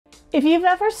If you've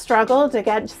ever struggled to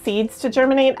get seeds to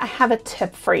germinate, I have a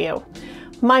tip for you.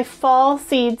 My fall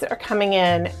seeds are coming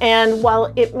in, and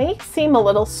while it may seem a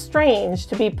little strange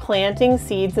to be planting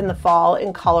seeds in the fall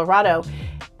in Colorado,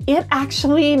 it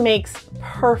actually makes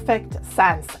perfect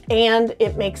sense, and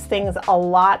it makes things a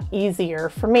lot easier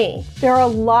for me. There are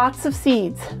lots of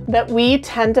seeds that we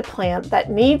tend to plant that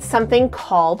need something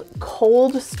called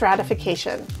cold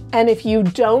stratification. And if you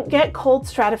don't get cold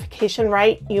stratification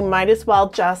right, you might as well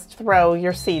just throw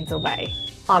your seeds away,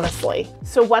 honestly.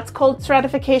 So what's cold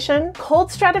stratification? Cold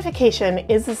stratification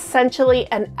is essentially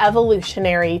an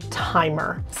evolutionary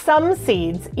timer. Some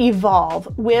seeds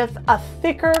evolve with a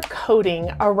thicker coating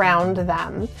around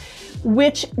them,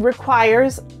 which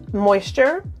requires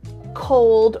moisture,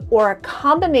 cold, or a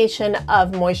combination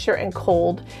of moisture and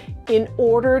cold in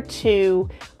order to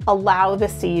allow the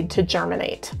seed to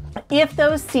germinate. If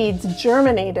those seeds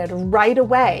germinated right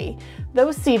away,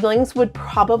 those seedlings would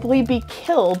probably be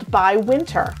killed by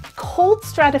winter. Cold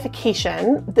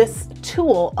stratification, this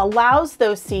tool, allows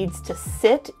those seeds to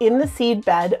sit in the seed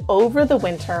bed over the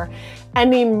winter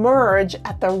and emerge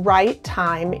at the right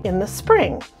time in the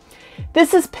spring.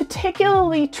 This is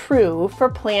particularly true for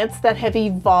plants that have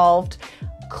evolved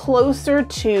closer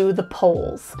to the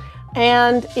poles.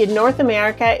 And in North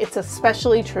America, it's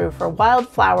especially true for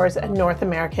wildflowers and North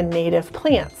American native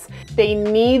plants. They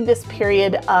need this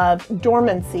period of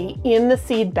dormancy in the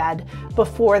seed bed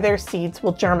before their seeds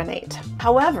will germinate.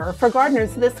 However, for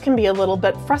gardeners, this can be a little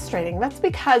bit frustrating. That's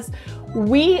because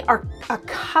we are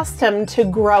accustomed to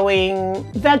growing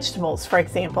vegetables, for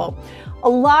example. A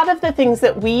lot of the things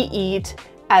that we eat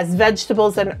as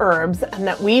vegetables and herbs and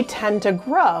that we tend to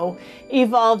grow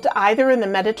evolved either in the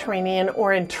Mediterranean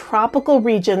or in tropical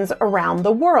regions around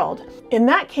the world. In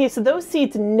that case, those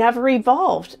seeds never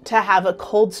evolved to have a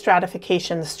cold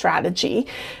stratification strategy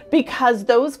because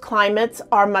those climates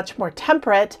are much more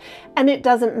temperate and it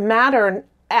doesn't matter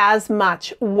as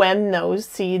much when those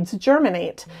seeds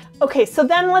germinate. Okay, so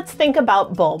then let's think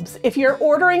about bulbs. If you're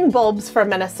ordering bulbs from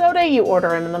Minnesota, you order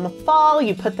them in the fall,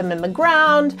 you put them in the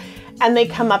ground, and they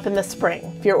come up in the spring.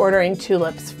 If you're ordering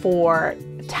tulips for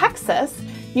Texas,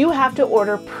 you have to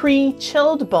order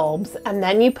pre-chilled bulbs and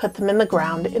then you put them in the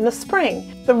ground in the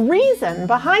spring. The reason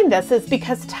behind this is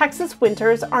because Texas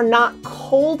winters are not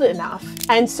cold enough,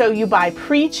 and so you buy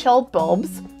pre-chilled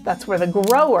bulbs. That's where the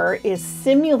grower is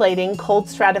simulating cold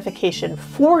stratification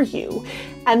for you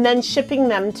and then shipping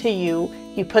them to you.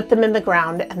 You put them in the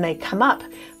ground and they come up,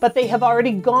 but they have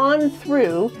already gone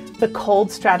through the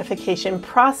cold stratification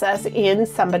process in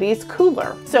somebody's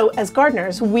cooler. So as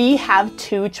gardeners, we have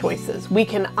two choices. We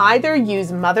can either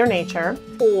use Mother Nature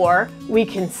or we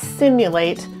can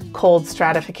simulate cold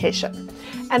stratification.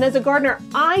 And as a gardener,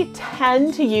 I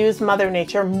tend to use Mother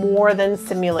Nature more than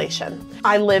simulation.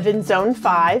 I live in Zone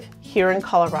 5 here in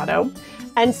Colorado.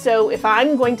 And so if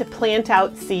I'm going to plant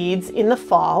out seeds in the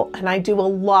fall, and I do a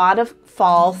lot of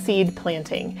fall seed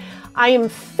planting, I am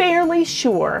fairly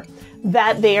sure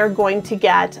that they are going to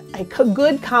get a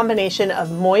good combination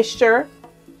of moisture,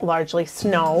 largely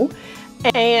snow,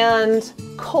 and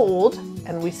cold,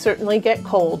 and we certainly get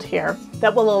cold here,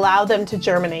 that will allow them to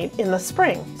germinate in the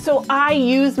spring. So I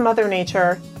use Mother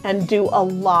Nature and do a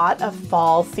lot of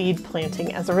fall seed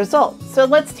planting as a result. So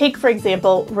let's take, for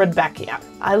example, Rudbeckia.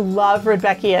 I love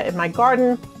Rudbeckia in my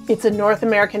garden. It's a North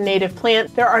American native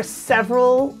plant. There are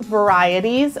several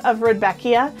varieties of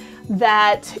Rudbeckia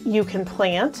that you can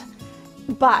plant,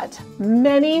 but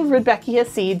many Rudbeckia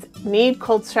seeds need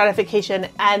cold stratification,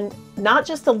 and not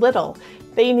just a little.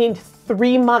 They need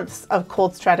 3 months of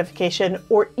cold stratification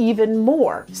or even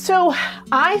more. So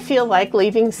I feel like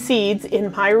leaving seeds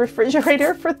in my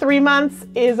refrigerator for 3 months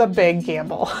is a big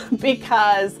gamble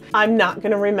because I'm not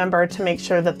going to remember to make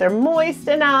sure that they're moist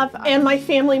enough, and my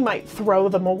family might throw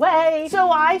them away. So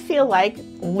I feel like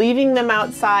leaving them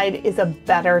outside is a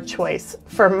better choice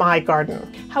for my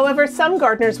garden. However, some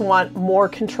gardeners want more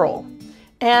control.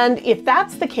 And if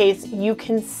that's the case, you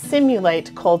can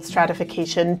simulate cold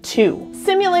stratification too.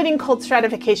 Simulating cold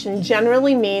stratification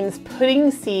generally means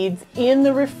putting seeds in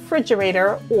the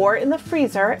refrigerator or in the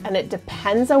freezer, and it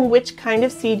depends on which kind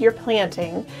of seed you're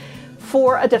planting,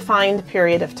 for a defined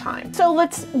period of time. So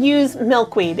let's use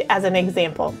milkweed as an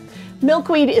example.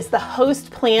 Milkweed is the host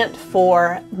plant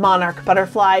for monarch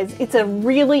butterflies. It's a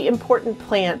really important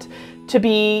plant to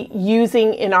be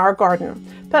using in our garden.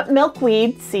 But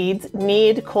milkweed seeds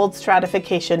need cold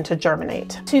stratification to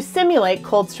germinate. To simulate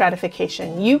cold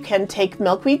stratification, you can take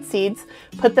milkweed seeds,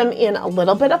 put them in a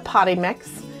little bit of potting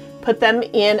mix, put them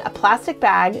in a plastic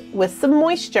bag with some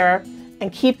moisture,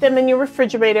 and keep them in your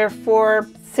refrigerator for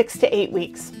 6 to 8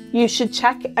 weeks. You should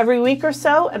check every week or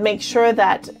so and make sure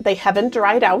that they haven't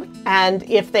dried out. And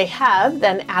if they have,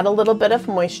 then add a little bit of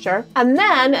moisture. And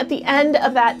then at the end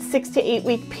of that 6 to 8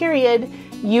 week period,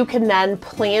 you can then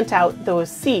plant out those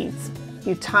seeds.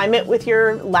 You time it with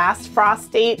your last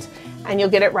frost date and you'll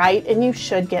get it right and you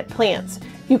should get plants.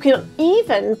 You can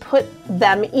even put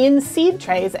them in seed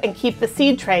trays and keep the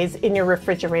seed trays in your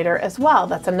refrigerator as well.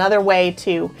 That's another way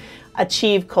to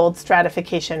achieve cold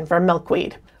stratification for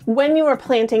milkweed. When you are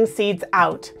planting seeds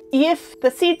out, if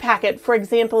the seed packet, for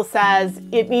example, says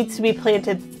it needs to be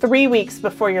planted 3 weeks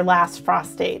before your last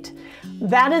frost date,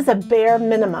 that is a bare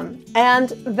minimum, and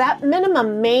that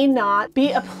minimum may not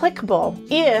be applicable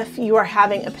if you are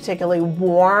having a particularly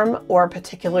warm or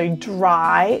particularly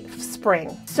dry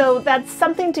spring. So that's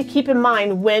something to keep in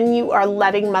mind when you are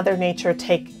letting Mother Nature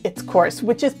take its course,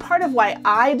 which is part of why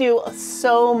I do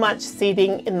so much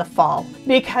seeding in the fall,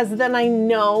 because then I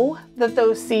know that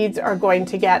those seeds are going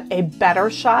to get a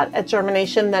better shot at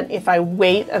germination than if I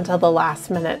wait until the last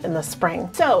minute in the spring.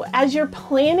 So as you're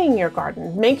planning your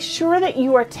garden, make sure that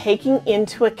you are taking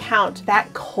into account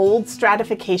that cold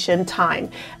stratification time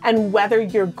and whether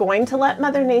you're going to let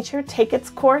Mother Nature take its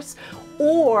course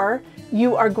or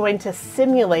you are going to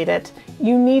simulate it.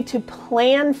 You need to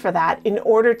plan for that in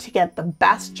order to get the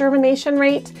best germination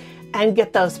rate and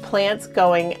get those plants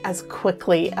going as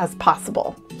quickly as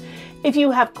possible. If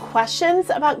you have questions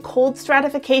about cold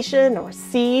stratification or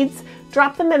seeds,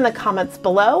 drop them in the comments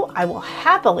below. I will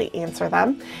happily answer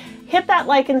them. Hit that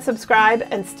like and subscribe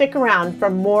and stick around for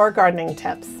more gardening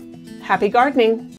tips. Happy gardening!